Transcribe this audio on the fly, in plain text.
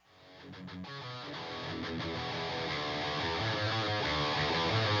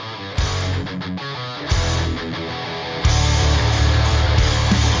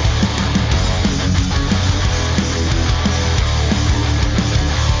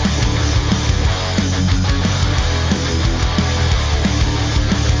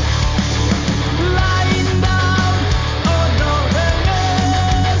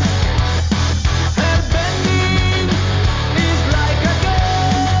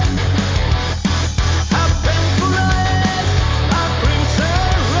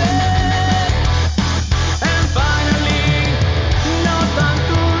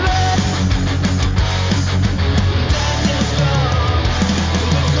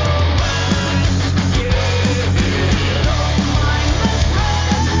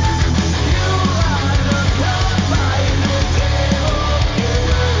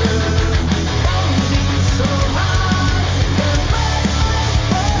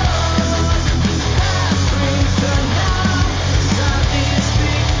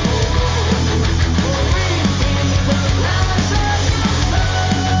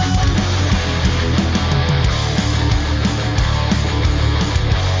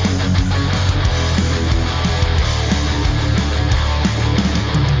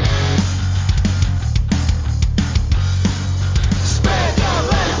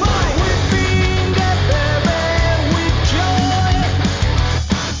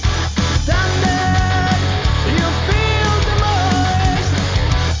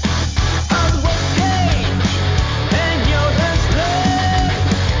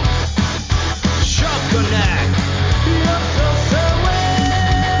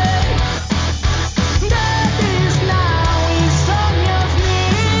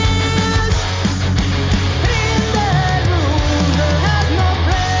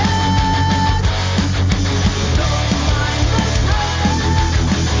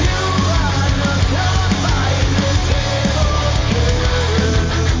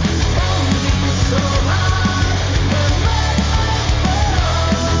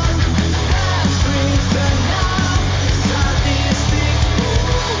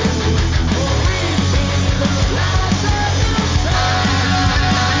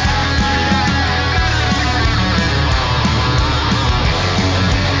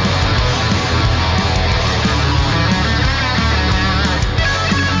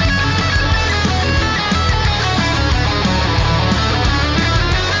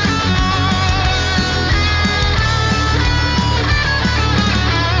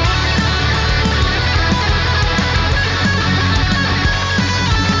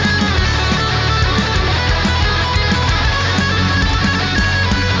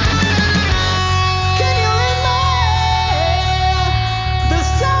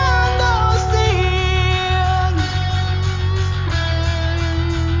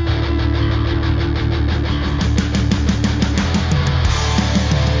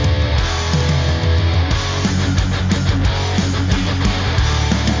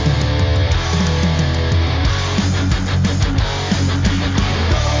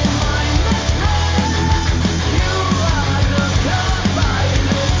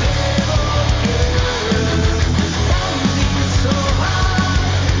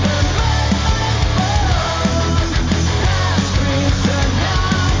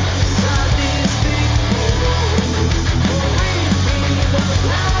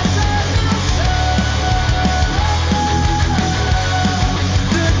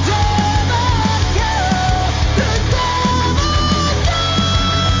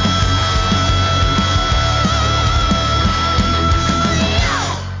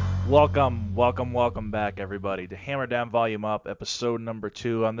Welcome back, everybody, to Hammer Down Volume Up, episode number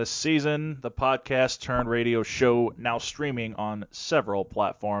 2 on this season, the podcast turned radio show, now streaming on several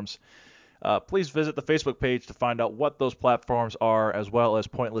platforms. Please visit the Facebook page to find out what those platforms are, as well as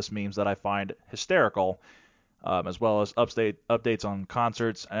pointless memes that I find hysterical, as well as updates on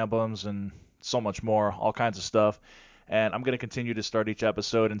concerts, albums, and so much more, all kinds of stuff. And I'm going to continue to start each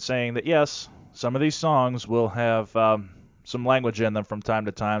episode in saying that, yes, some of these songs will have some language in them from time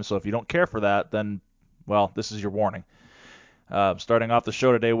to time, so if you don't care for that, then, well, this is your warning. Starting off the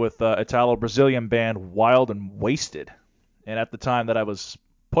show today with Italo-Brazilian band Wild and Wasted. And at the time that I was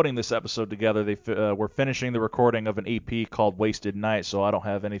putting this episode together, they were finishing the recording of an EP called Wasted Night, so I don't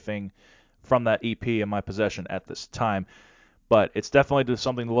have anything from that EP in my possession at this time. But it's definitely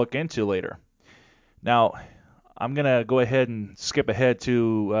something to look into later. Now, I'm gonna go ahead and skip ahead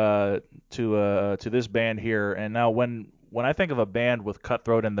to this band here. And now, when I think of a band with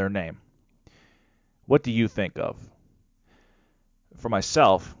Cutthroat in their name, what do you think of? For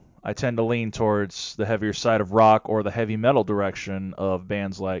myself, I tend to lean towards the heavier side of rock or the heavy metal direction of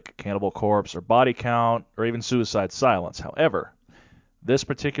bands like Cannibal Corpse or Body Count or even Suicide Silence. However, this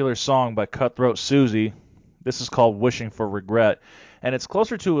particular song by Cutthroat Susie, this is called Wishing for Regret, and it's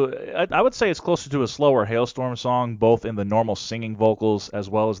closer to, I would say it's closer to a slower Hailstorm song, both in the normal singing vocals as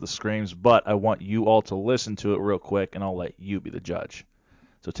well as the screams, but I want you all to listen to it real quick, and I'll let you be the judge.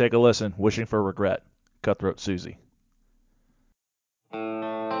 So take a listen, Wishing for Regret, Cutthroat Susie.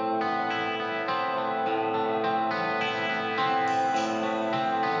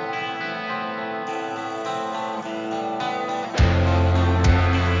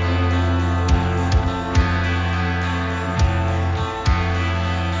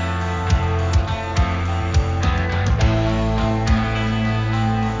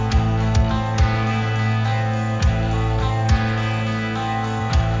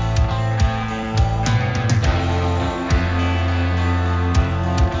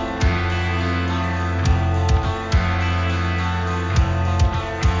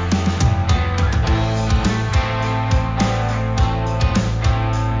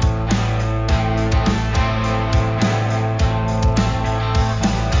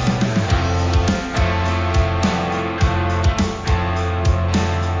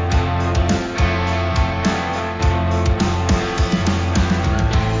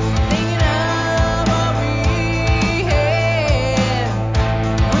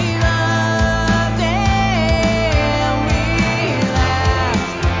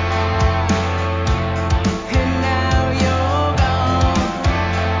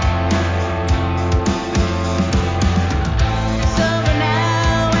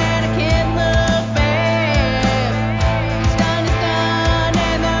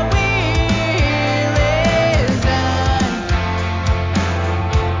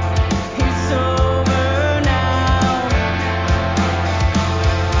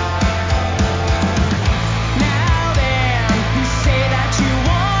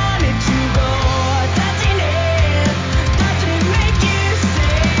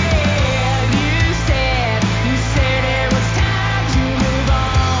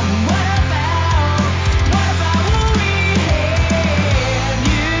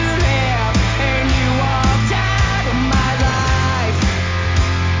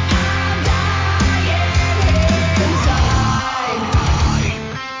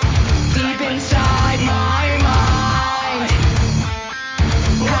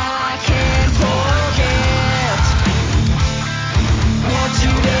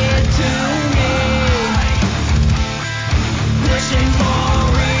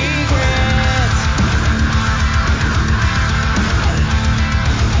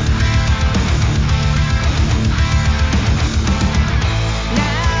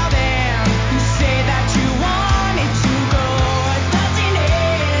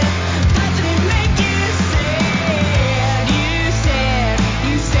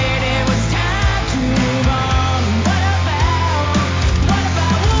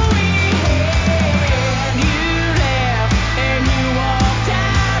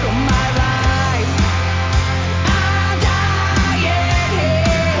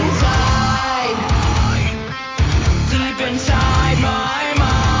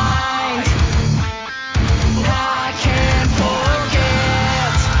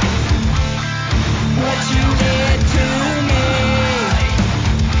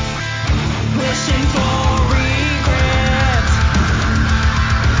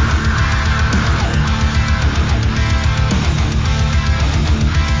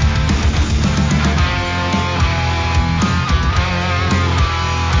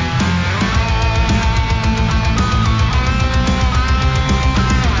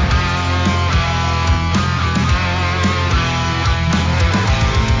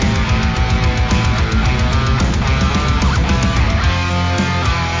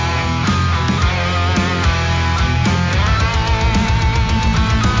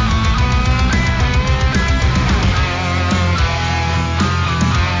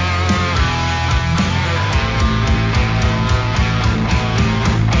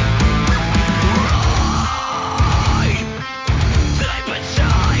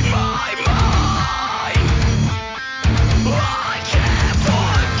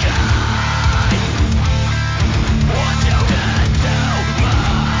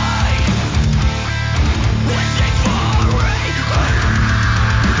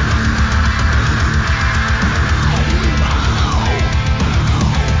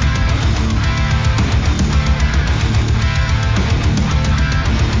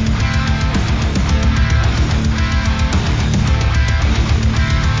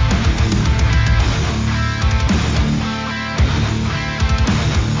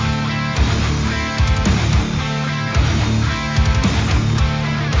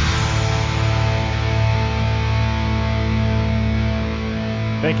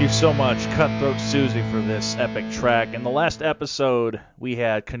 Thank you so much, Cutthroat Susie, for this epic track. In the last episode, we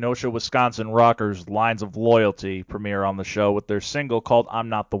had Kenosha, Wisconsin rockers Lines of Loyalty premiere on the show with their single called I'm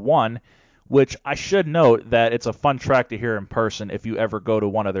Not the One, which I should note that it's a fun track to hear in person if you ever go to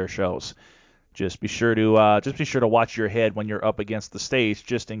one of their shows. Just be sure to watch your head when you're up against the stage,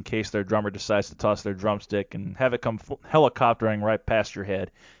 just in case their drummer decides to toss their drumstick and have it come helicoptering right past your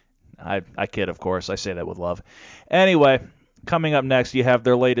head. I kid, of course. I say that with love. Anyway, coming up next, you have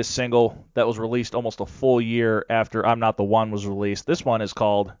their latest single that was released almost a full year after I'm Not the One was released. This one is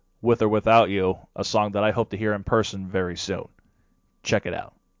called With or Without You, a song that I hope to hear in person very soon. Check it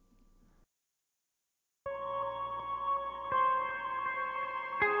out.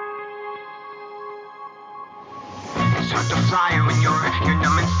 It's hard to fly when you're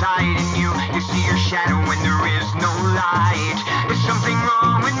numb inside, and you see your shadow when there is no light. Is something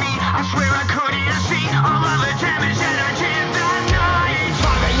wrong with me? I swear I couldn't see all of the damage that I did that night. It's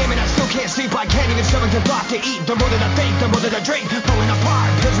 5 a.m. and I still can't sleep. I can't even stomach the thought to eat. The more that I think, the more that I drink. Falling apart,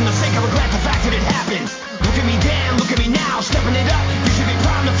 pills in the sink. I regret the fact that it happened. Look at me damn, look at me now, stepping it up. You should be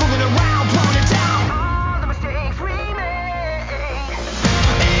proud of fooling around, blowing it down. All the mistakes we made.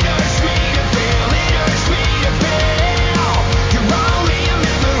 It hurts me to feel, it hurts me to feel. You're only a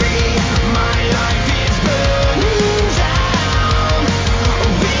memory. My life is burning down.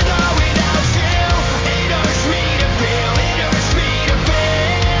 With or without you. It hurts me to feel, it hurts me to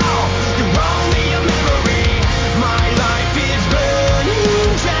feel. You're only a memory. My life is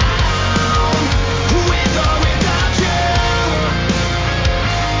burning down. With or without you.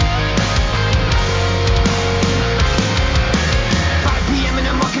 5 p.m. and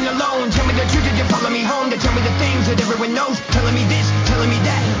I'm walking alone. Tell me the truth, did you follow me home? To tell me the things that everyone knows. Telling me this, telling me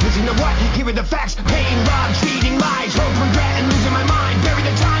that. Listen to what? Here are the facts. Pain, rob, cheating, lies, hope, regret, and losing my mind. Bury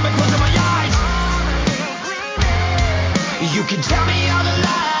the time by closing my eyes. You can tell me all the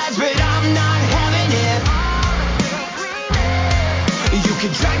lies, but I'm not having it. You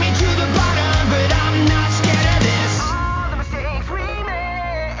can drag me to the bottom, but I'm not scared of this.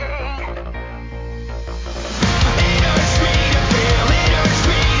 It hurts me to feel, it hurts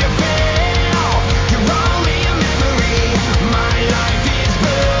me to feel. You're only a memory. My life is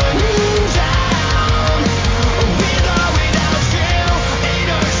burning down. With or without you. It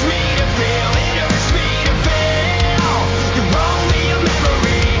hurts me to feel, it hurts me to feel. You're only a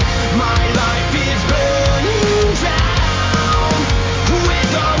memory. My life is burning down.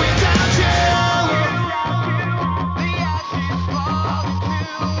 With or without you. The ashes fall to the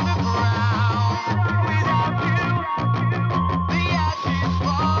ground. Without you. The ashes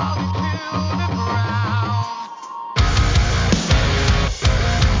fall to the ground.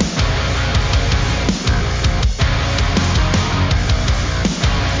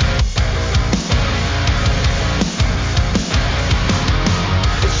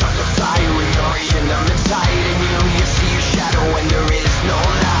 It's hard to fly when you're numb inside, and you see your shadow when there is no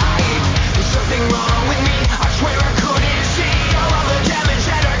light. There's something wrong with me. I swear I couldn't see all of the damage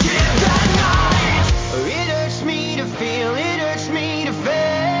that I did that night. It hurts me to feel, it hurts me to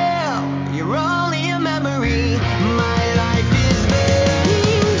fail. You're only a memory. My life is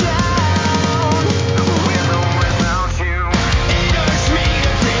burning down. With or without you. It hurts me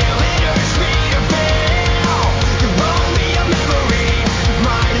to feel, it hurts me to fail. You're only a memory.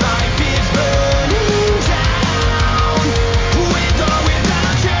 My life is burning down. With or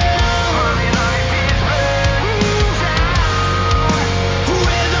without you. My life is burning down.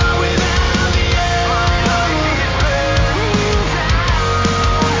 With or without you. My life is burning down.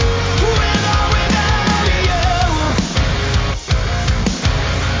 With or without you.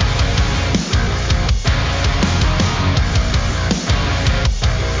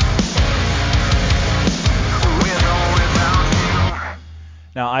 With or without you.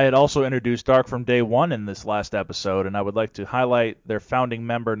 Now, I had also introduced Dark from Day One in this last episode, and I would like to highlight their founding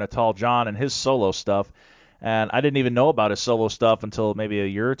member, Natal John, and his solo stuff. And I didn't even know about his solo stuff until maybe a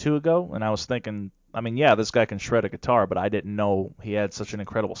year or two ago, and I was thinking, I mean, yeah, this guy can shred a guitar, but I didn't know he had such an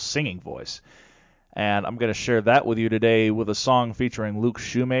incredible singing voice. And I'm going to share that with you today with a song featuring Luke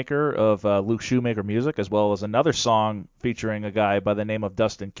Shoemaker of Luke Shoemaker Music, as well as another song featuring a guy by the name of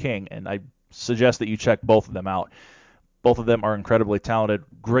Dustin King. And I suggest that you check both of them out. Both of them are incredibly talented,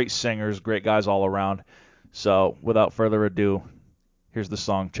 great singers, great guys all around. So without further ado, here's the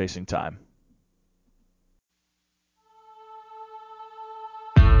song Chasing Time.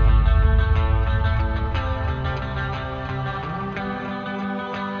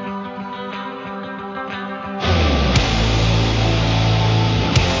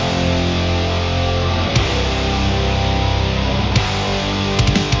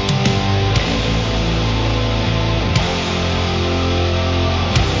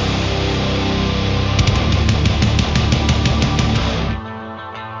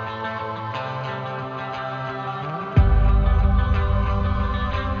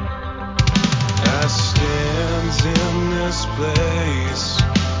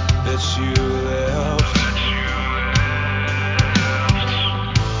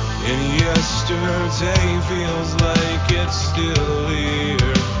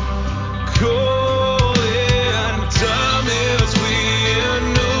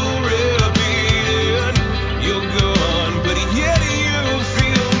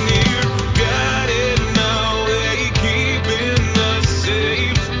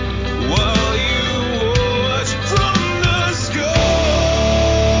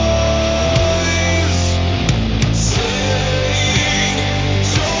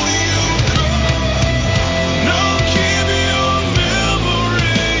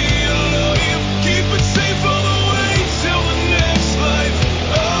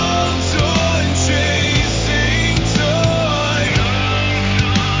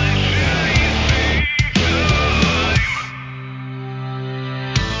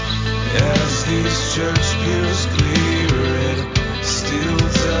 church pews clear, it still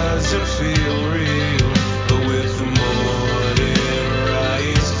doesn't feel real. But with the morning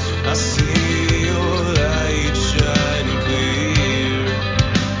rise, I see your light shine clear.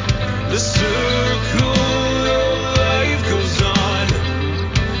 The circle of life goes on,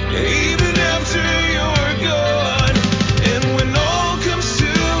 even after you're gone. And when all comes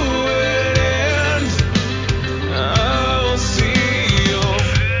to an end, I'll see your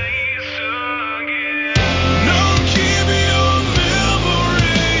face again. And I'll keep your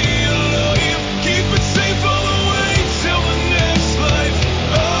memory alive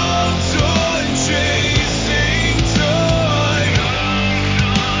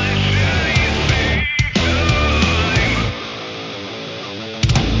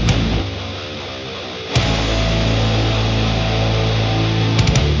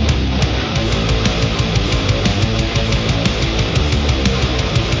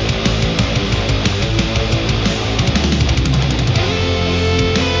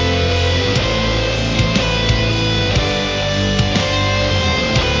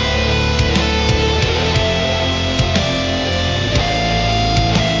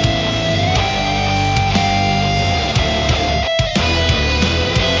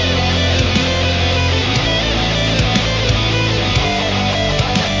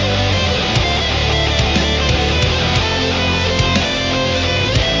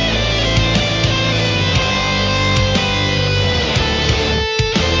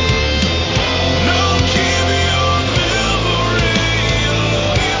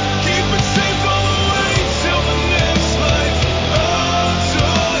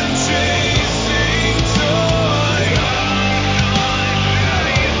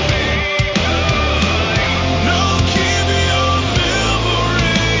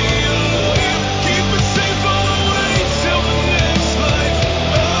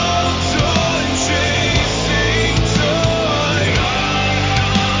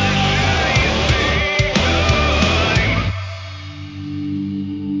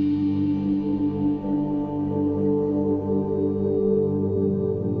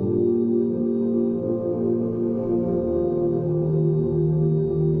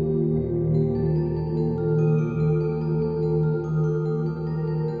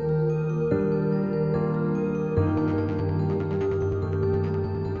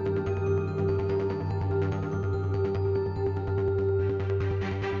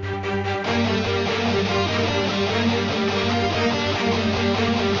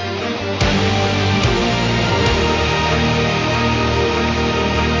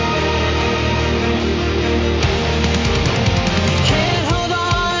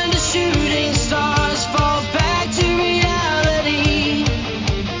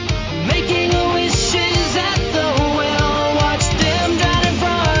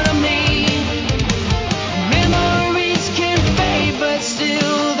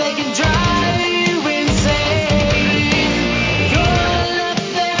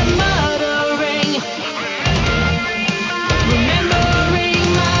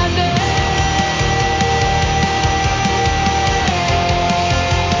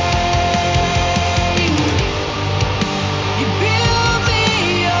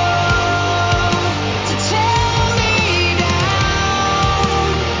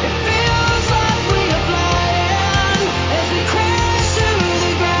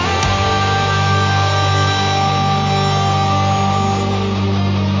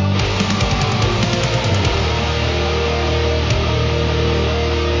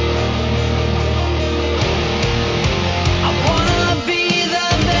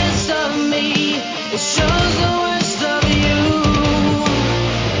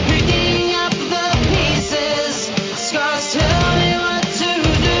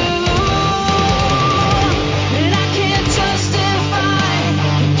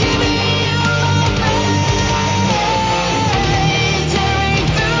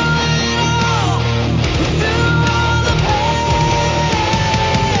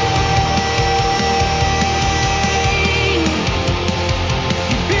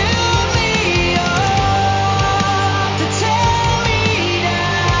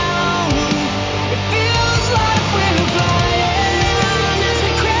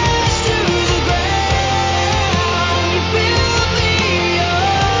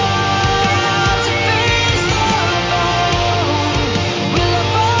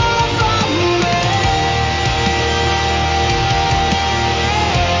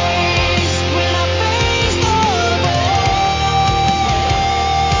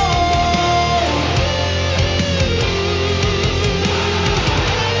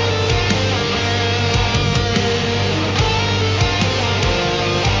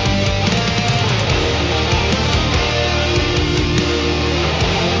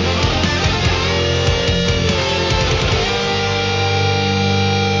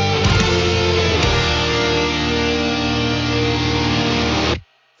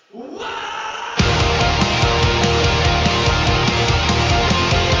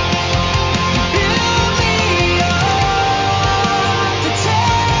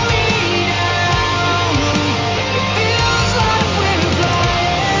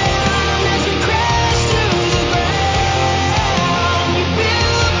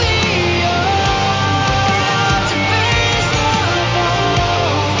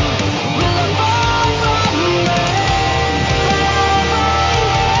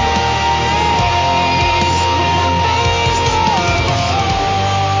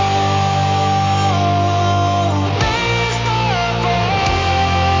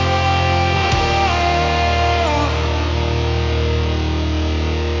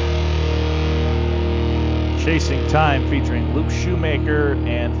Chasing Time featuring Luke Shoemaker,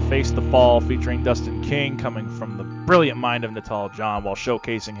 and Face the Fall featuring Dustin King, coming from the brilliant mind of Natal John while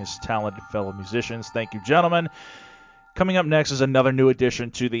showcasing his talented fellow musicians. Thank you, gentlemen. Coming up next is another new addition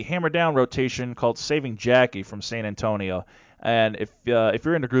to the Hammer Down rotation called Saving Jackie from San Antonio. And if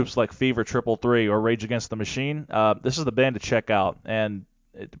you're into groups like Fever 333 or Rage Against the Machine, this is the band to check out. And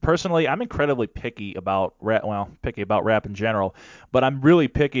personally, I'm incredibly picky about rap. Well, picky about rap in general, but I'm really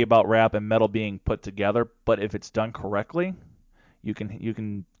picky about rap and metal being put together. But if it's done correctly, you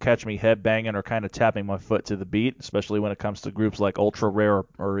can catch me headbanging or kind of tapping my foot to the beat, especially when it comes to groups like Ultra Rare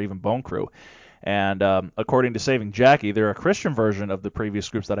or even Bone Crew. And according to Saving Jackie, they're a Christian version of the previous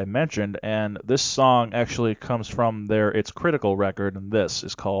groups that I mentioned, and this song actually comes from their It's Critical record, and this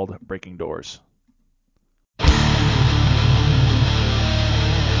is called Breaking Doors.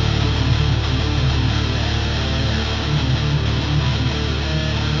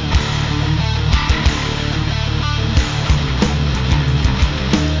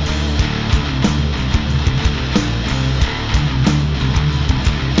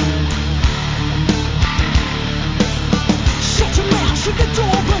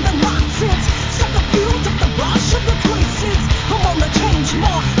 I'm on the change more,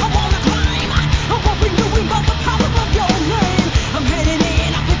 I'm on the climb.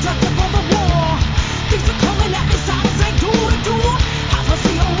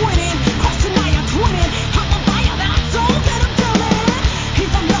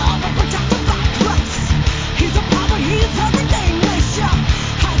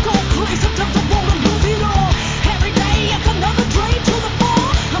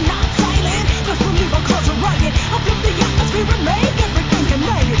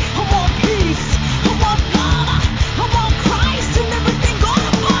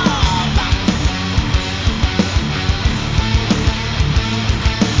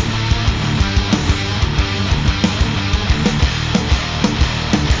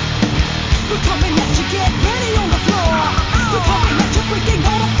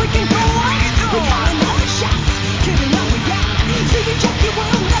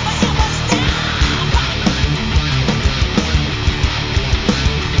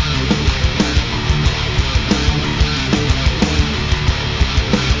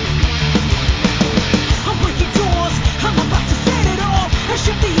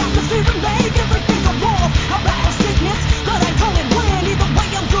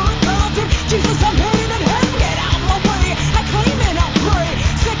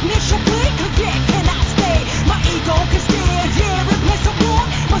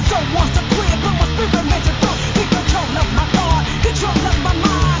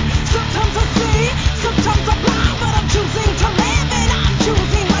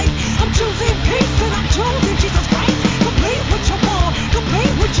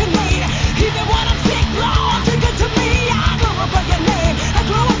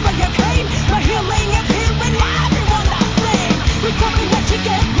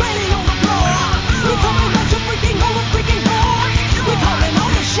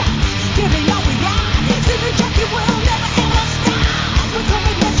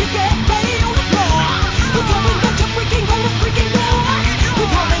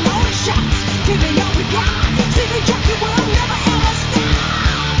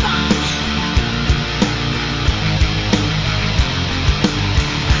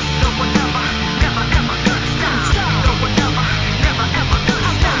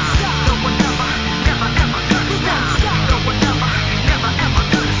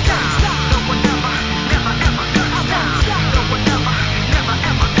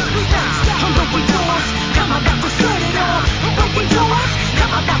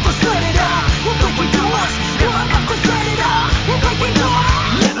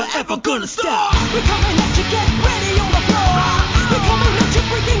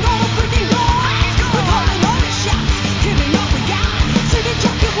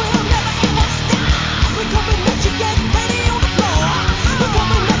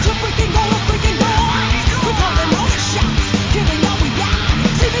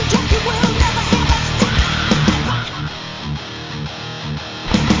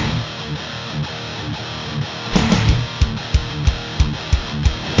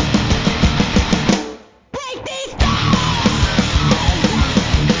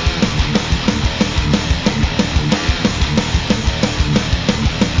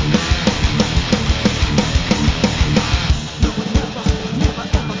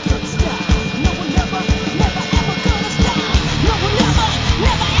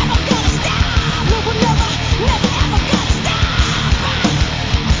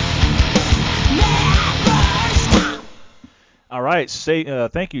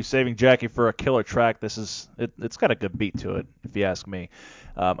 right, thank you, Saving Jackie, for a killer track. It's got a good beat to it, if you ask me.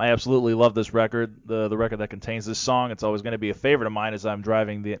 I absolutely love this record, the record that contains this song. It's always going to be a favorite of mine as I'm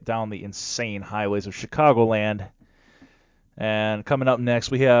driving down the insane highways of Chicagoland. And coming up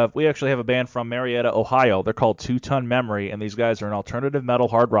next, we actually have a band from Marietta, Ohio. They're called Two Ton Memory, and these guys are an alternative metal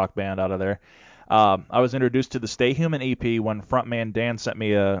hard rock band out of there. I was introduced to the Stay Human EP when frontman Dan sent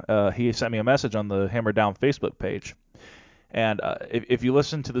me a message on the Hammer Down Facebook page. And if you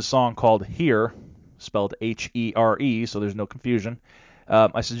listen to the song called Here, spelled Here, so there's no confusion,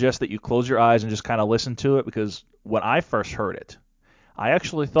 I suggest that you close your eyes and just kind of listen to it, because when I first heard it, I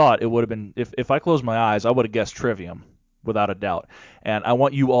actually thought it would have been, if I closed my eyes, I would have guessed Trivium, without a doubt. And I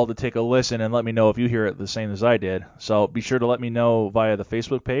want you all to take a listen and let me know if you hear it the same as I did. So be sure to let me know via the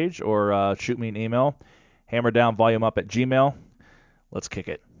Facebook page or shoot me an email, hammerdownvolumeup@gmail.com. Let's kick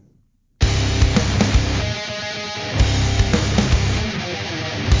it.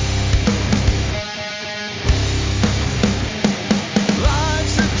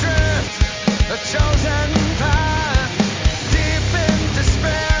 Life's adrift, a chosen path, deep in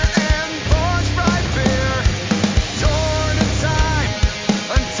despair and forged by fear, torn in time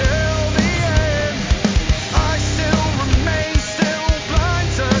until the end. I still remain blind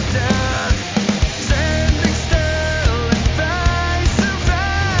to death, standing still in face of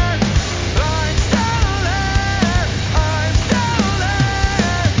that. I'm still there, I'm still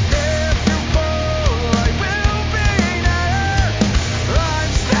there. If you fall, I will be there.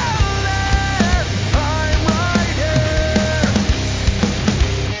 I'm still there, I'm right here.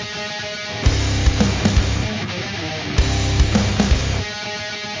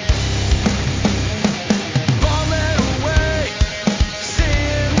 Falling away,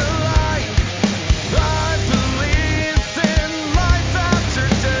 seeing the light. I believe in life after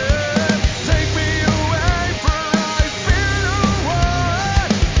death. Take me away, for I fear no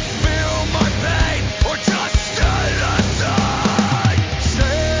one. Feel my pain, or just stand aside.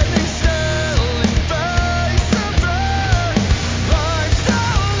 Standing still in face of death. I'm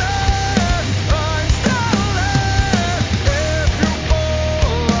still there, I'm still there. If you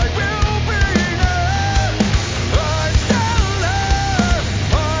fall, I will be there. I'm still there,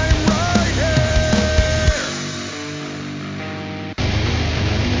 I'm right here.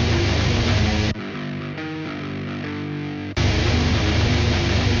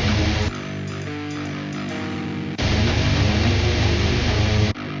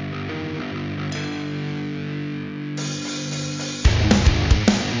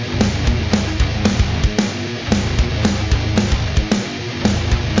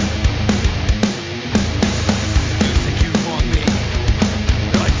 You think you want me?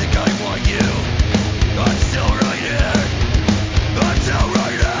 I think I want you. I'm still right here. I'm still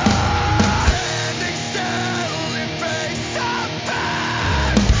right here. Standing still in face of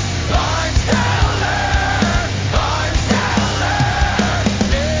death. I'm still there. I'm still there.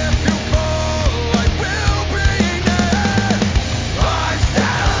 If you fall, I will be there. I'm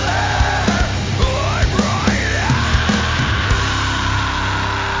still there. I'm right here.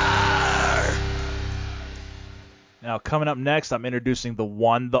 Now, coming up next, I'm introducing the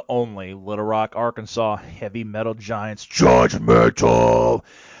one, the only, Little Rock, Arkansas heavy metal giants, Judgmental.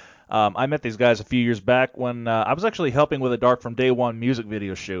 I met these guys a few years back when I was actually helping with a Dark from Day One music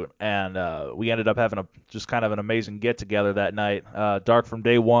video shoot, and we ended up having just kind of an amazing get-together that night. Dark from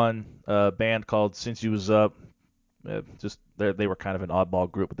Day One, a band called Since You Was Up, they were kind of an oddball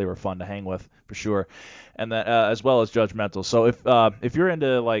group, but they were fun to hang with for sure, and then as well as Judgmental. So if you're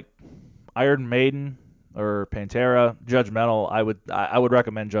into like Iron Maiden or Pantera, Judgmental, I would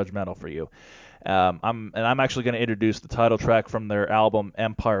recommend Judgmental for you. I'm actually going to introduce the title track from their album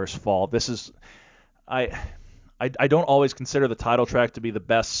Empire's Fall. This is I don't always consider the title track to be the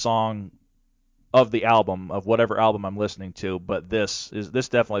best song of the album, of whatever album I'm listening to, but this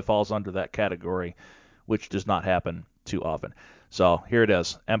definitely falls under that category, which does not happen too often. So here it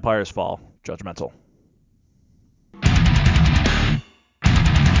is, Empire's Fall, Judgmental.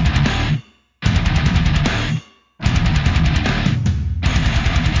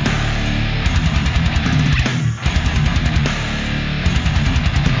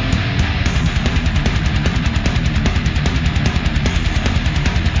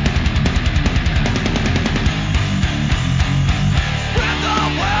 Spread the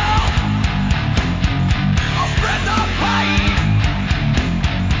wealth, spread the pain.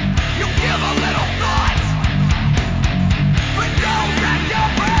 You give a little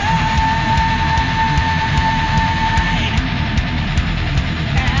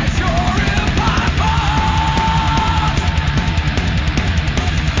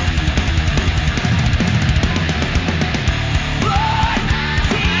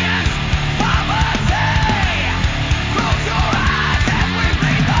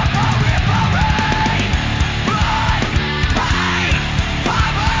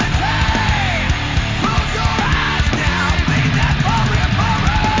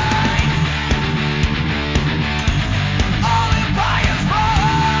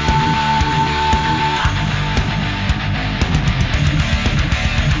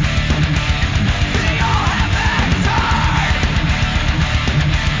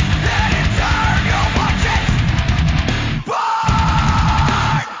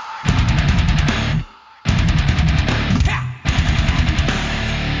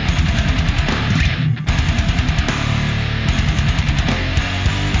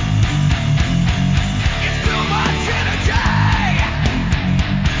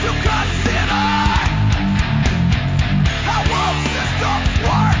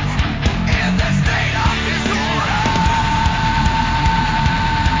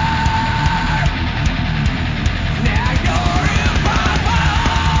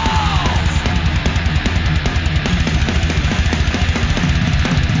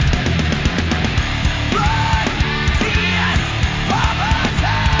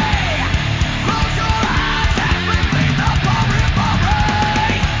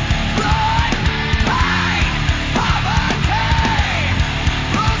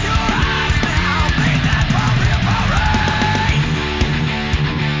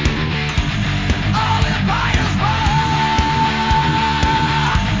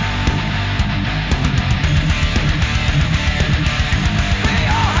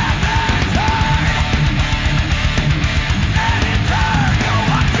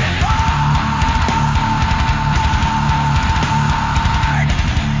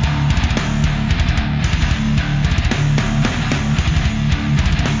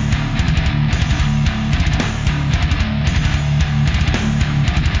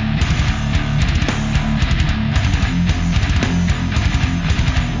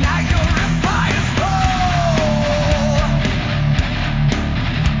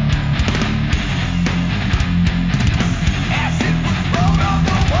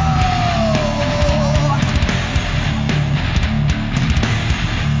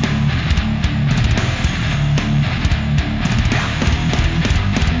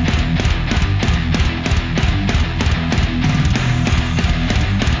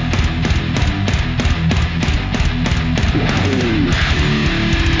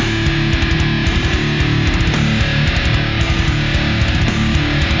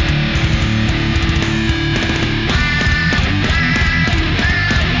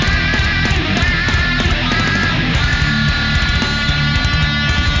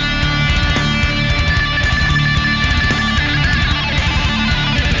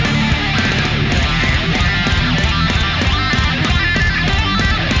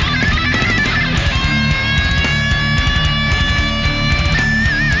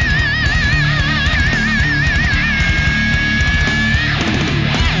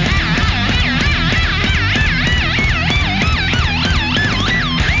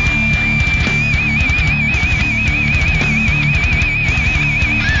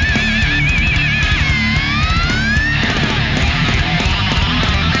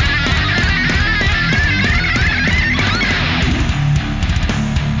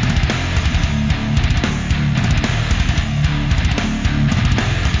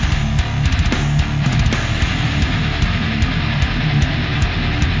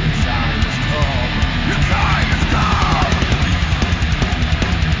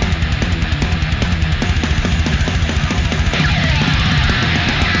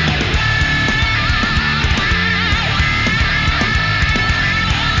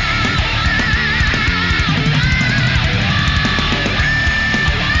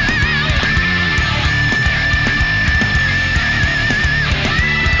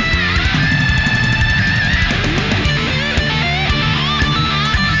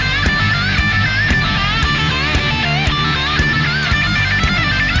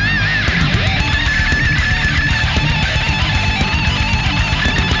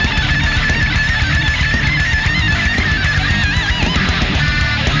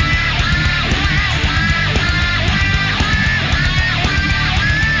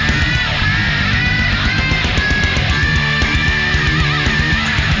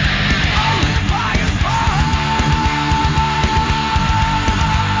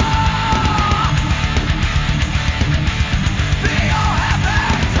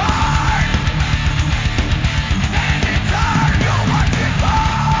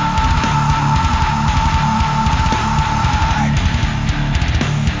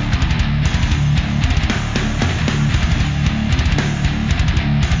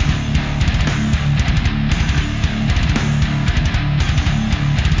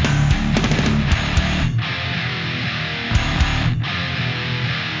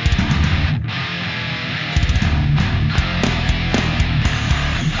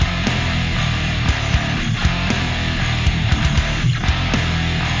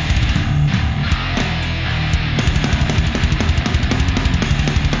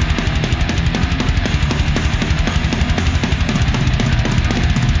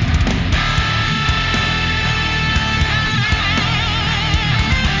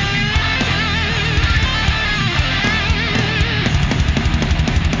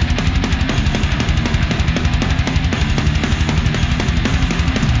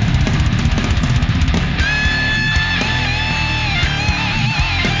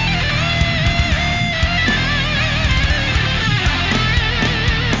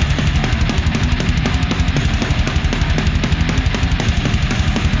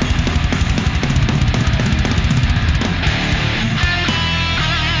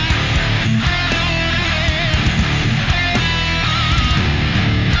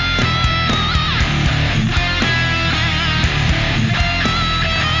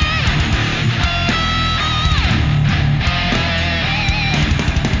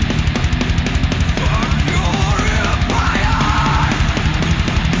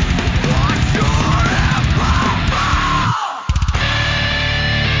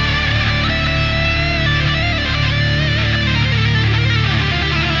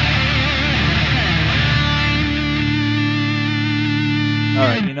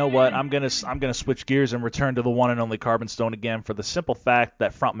I'm gonna switch gears and return to the one and only Carbon Stone again for the simple fact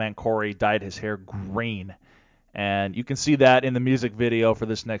that frontman Corey dyed his hair green. And you can see that in the music video for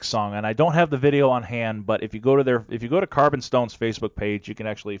this next song. And I don't have the video on hand, but if you go to Carbon Stone's Facebook page, you can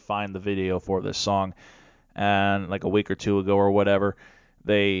actually find the video for this song. And like a week or two ago or whatever,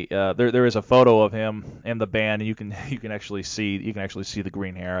 there is a photo of him and the band, and you can actually see the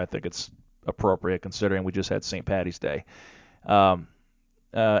green hair. I think it's appropriate considering we just had St. Paddy's Day.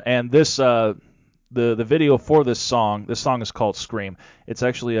 And this the video for this song is called Scream. It's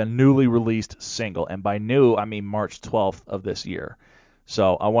actually a newly released single, and by new I mean March 12th of this year.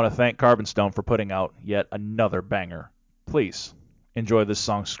 So I want to thank Carbon Stone for putting out yet another banger. Please enjoy this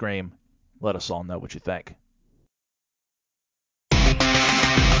song, Scream. Let us all know what you think.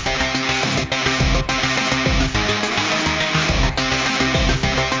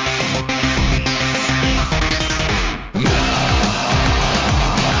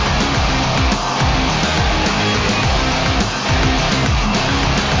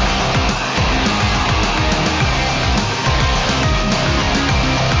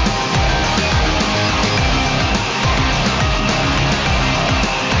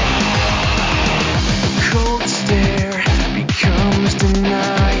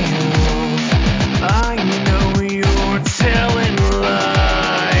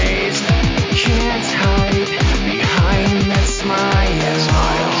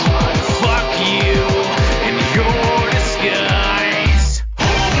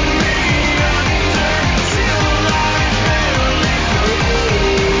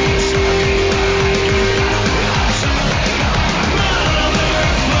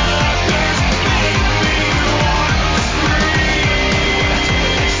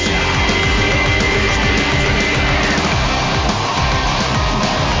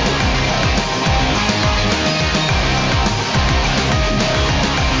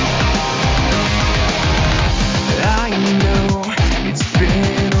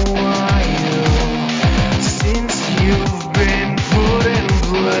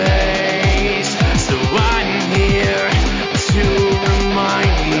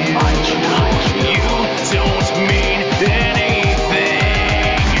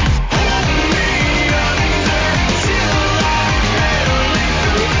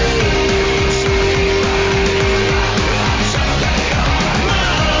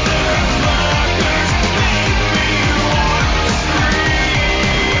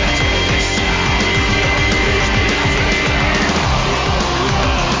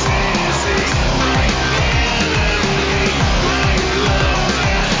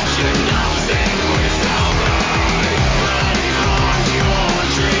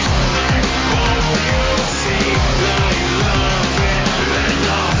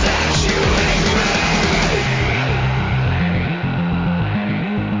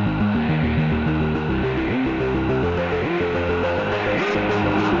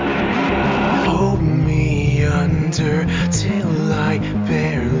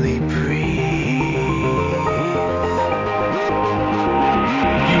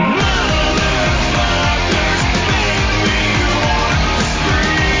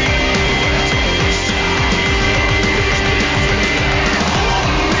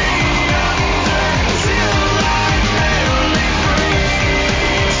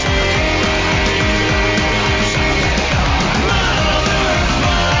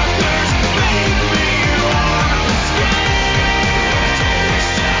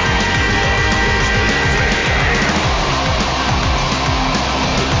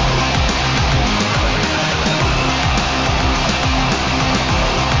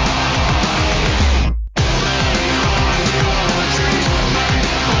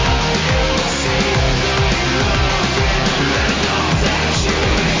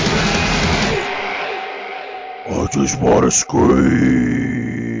 Just want to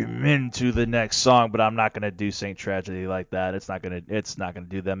scream into the next song, but I'm not gonna do Saint Tragedy like that. It's not gonna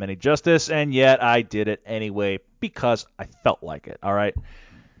do them any justice, and yet I did it anyway because I felt like it. All right,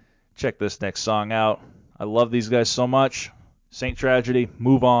 check this next song out. I love these guys so much. Saint Tragedy,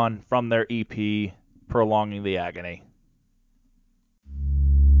 Move On, from their EP, Prolonging the Agony.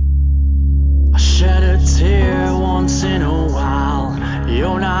 I shed a tear once in a while.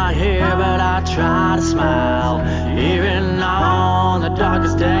 You're not here, but I try to smile. Even on the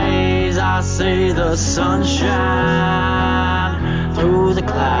darkest days, I see the sunshine through the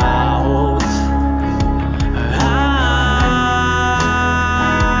clouds.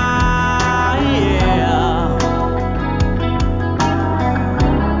 Yeah.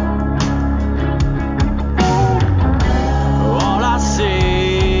 All I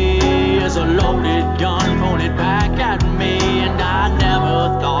see is a loaded gun pointed back at me, and I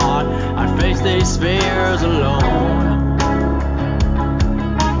never thought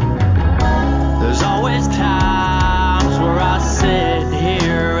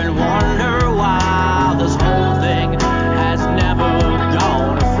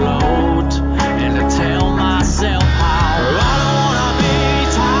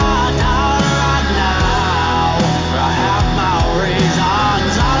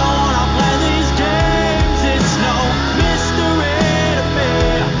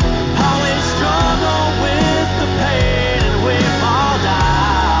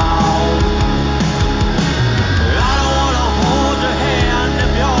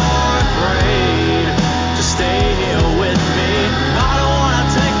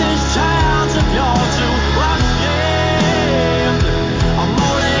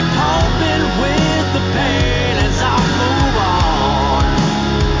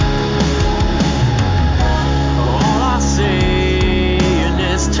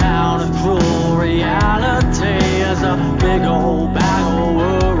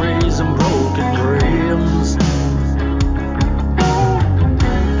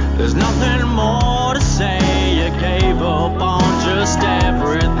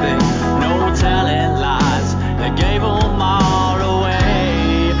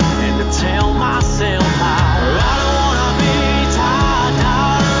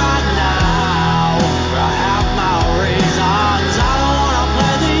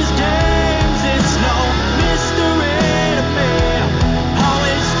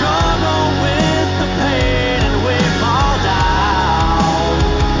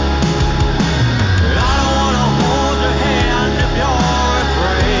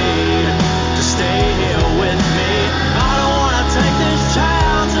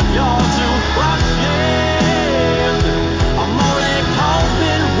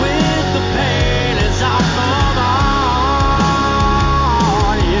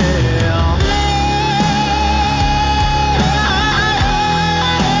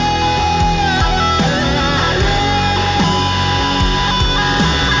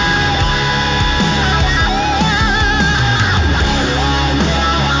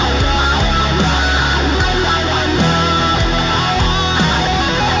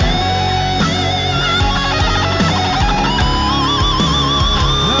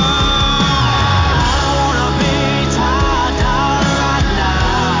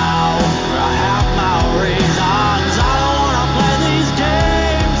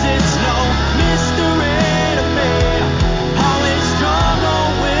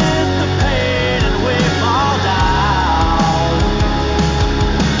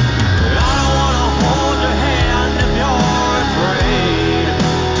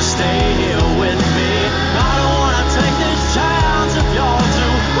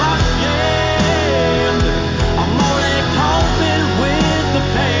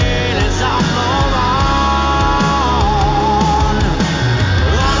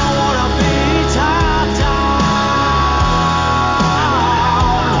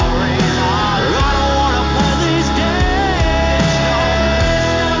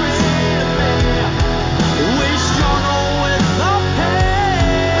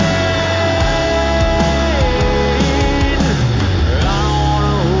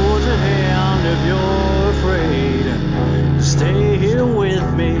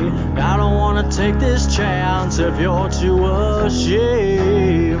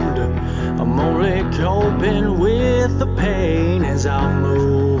coping with the pain as I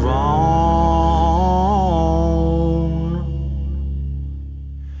move on.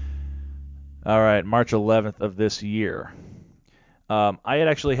 All right, March 11th of this year. I had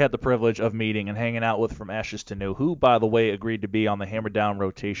actually had the privilege of meeting and hanging out with From Ashes to New, who, by the way, agreed to be on the Hammer Down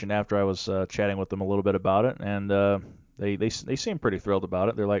rotation after I was chatting with them a little bit about it, and they seemed pretty thrilled about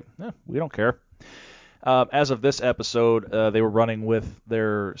it. They're like, we don't care. As of this episode, they were running with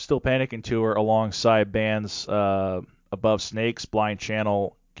their Still Panicking tour alongside bands Above Snakes, Blind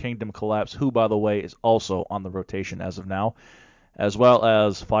Channel, Kingdom Collapse, who, by the way, is also on the rotation as of now, as well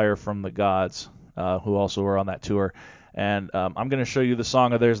as Fire from the Gods, who also were on that tour. And I'm going to show you the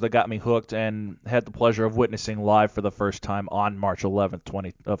song of theirs that got me hooked and had the pleasure of witnessing live for the first time on March 11th,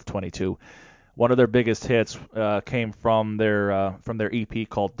 22. One of their biggest hits came from their EP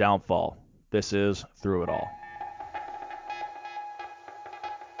called Downfall. This is Through It All.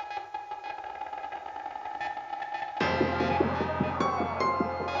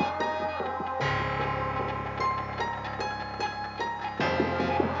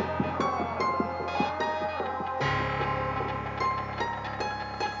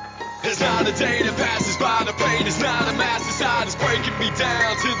 It's not a day that passes by, the pain is not a mass inside, it's breaking me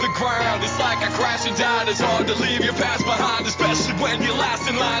down to the ground. It's like I crashed and died, it's hard to leave your past behind, especially when you're last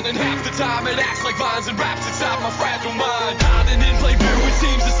in line. And half the time it acts like vines and wraps inside my fragile mind. Hiding in plain view, it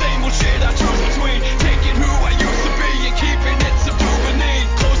seems the same old shit I choose between taking who I used to be and keeping it subdued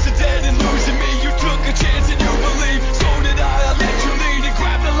beneath. Close to dead and losing me, you took a chance and you believe. So did I let you lead and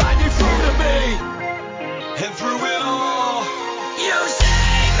grab the line you threw to me. And through it all, you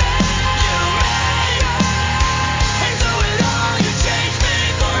saved me.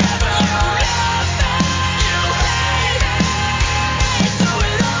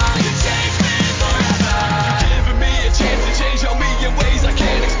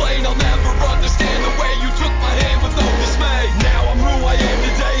 I'll never understand the way you took my hand with no dismay. Now I'm who I am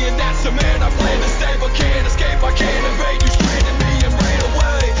today, and that's the man I plan to stay, but can't escape, I can't evade. You stranded me and ran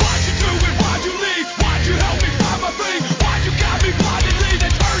away. Why'd you do it? Why'd you leave? Why'd you help me find my feet? Why'd you got me blindedly, then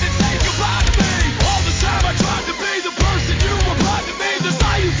turn and say goodbye to me? All the time I tried to be the person you were blind to me. The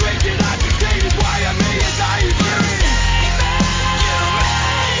lie you drinking I succeeded. Why am me as I am free?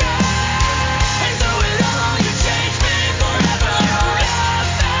 And through it all you changed me forever.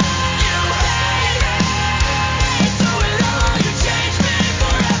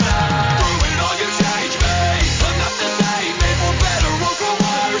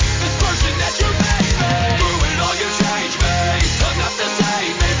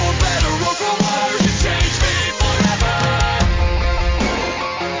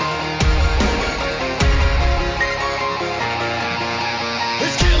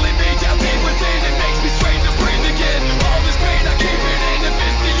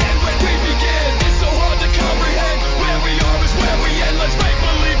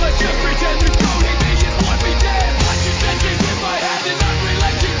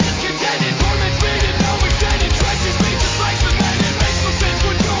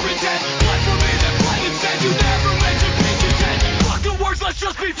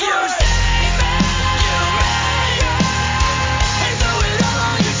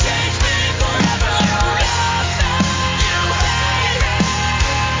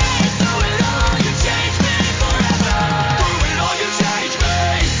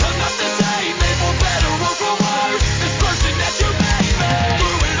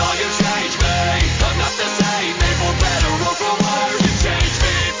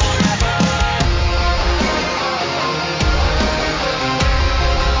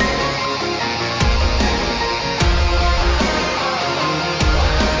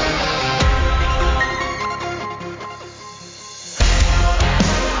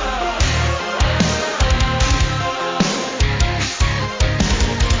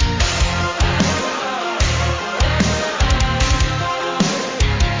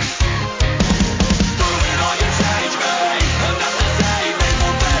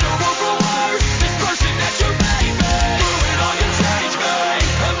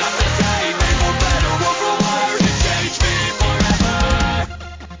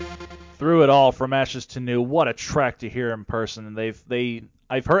 Through It All, From Ashes to New. What a track to hear in person. I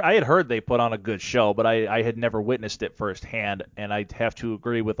had heard they put on a good show, but I had never witnessed it firsthand, and I'd have to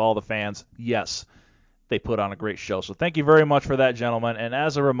agree with all the fans. Yes, they put on a great show. So thank you very much for that, gentlemen. And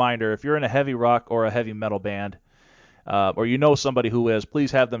as a reminder, if you're in a heavy rock or a heavy metal band, or you know somebody who is,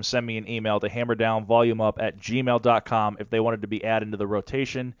 please have them send me an email to hammerdownvolumeup@gmail.com if they wanted to be added into the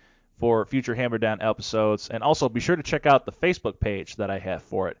rotation for future Hammerdown episodes. And also be sure to check out the Facebook page that I have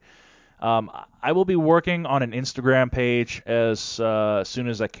for it. I will be working on an Instagram page as soon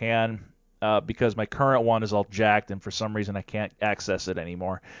as I can. because my current one is all jacked, and for some reason I can't access it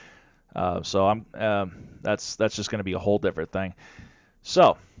anymore. So that's just going to be a whole different thing.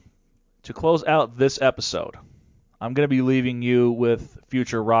 So to close out this episode, I'm going to be leaving you with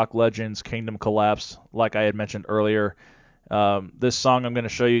future rock legends Kingdom Collapse, like I had mentioned earlier. This song I'm going to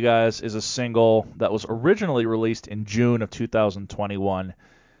show you guys is a single that was originally released in June of 2021.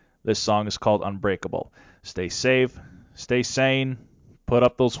 This song is called Unbreakable. Stay safe, stay sane, put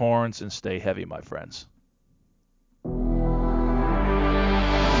up those horns, and stay heavy, my friends.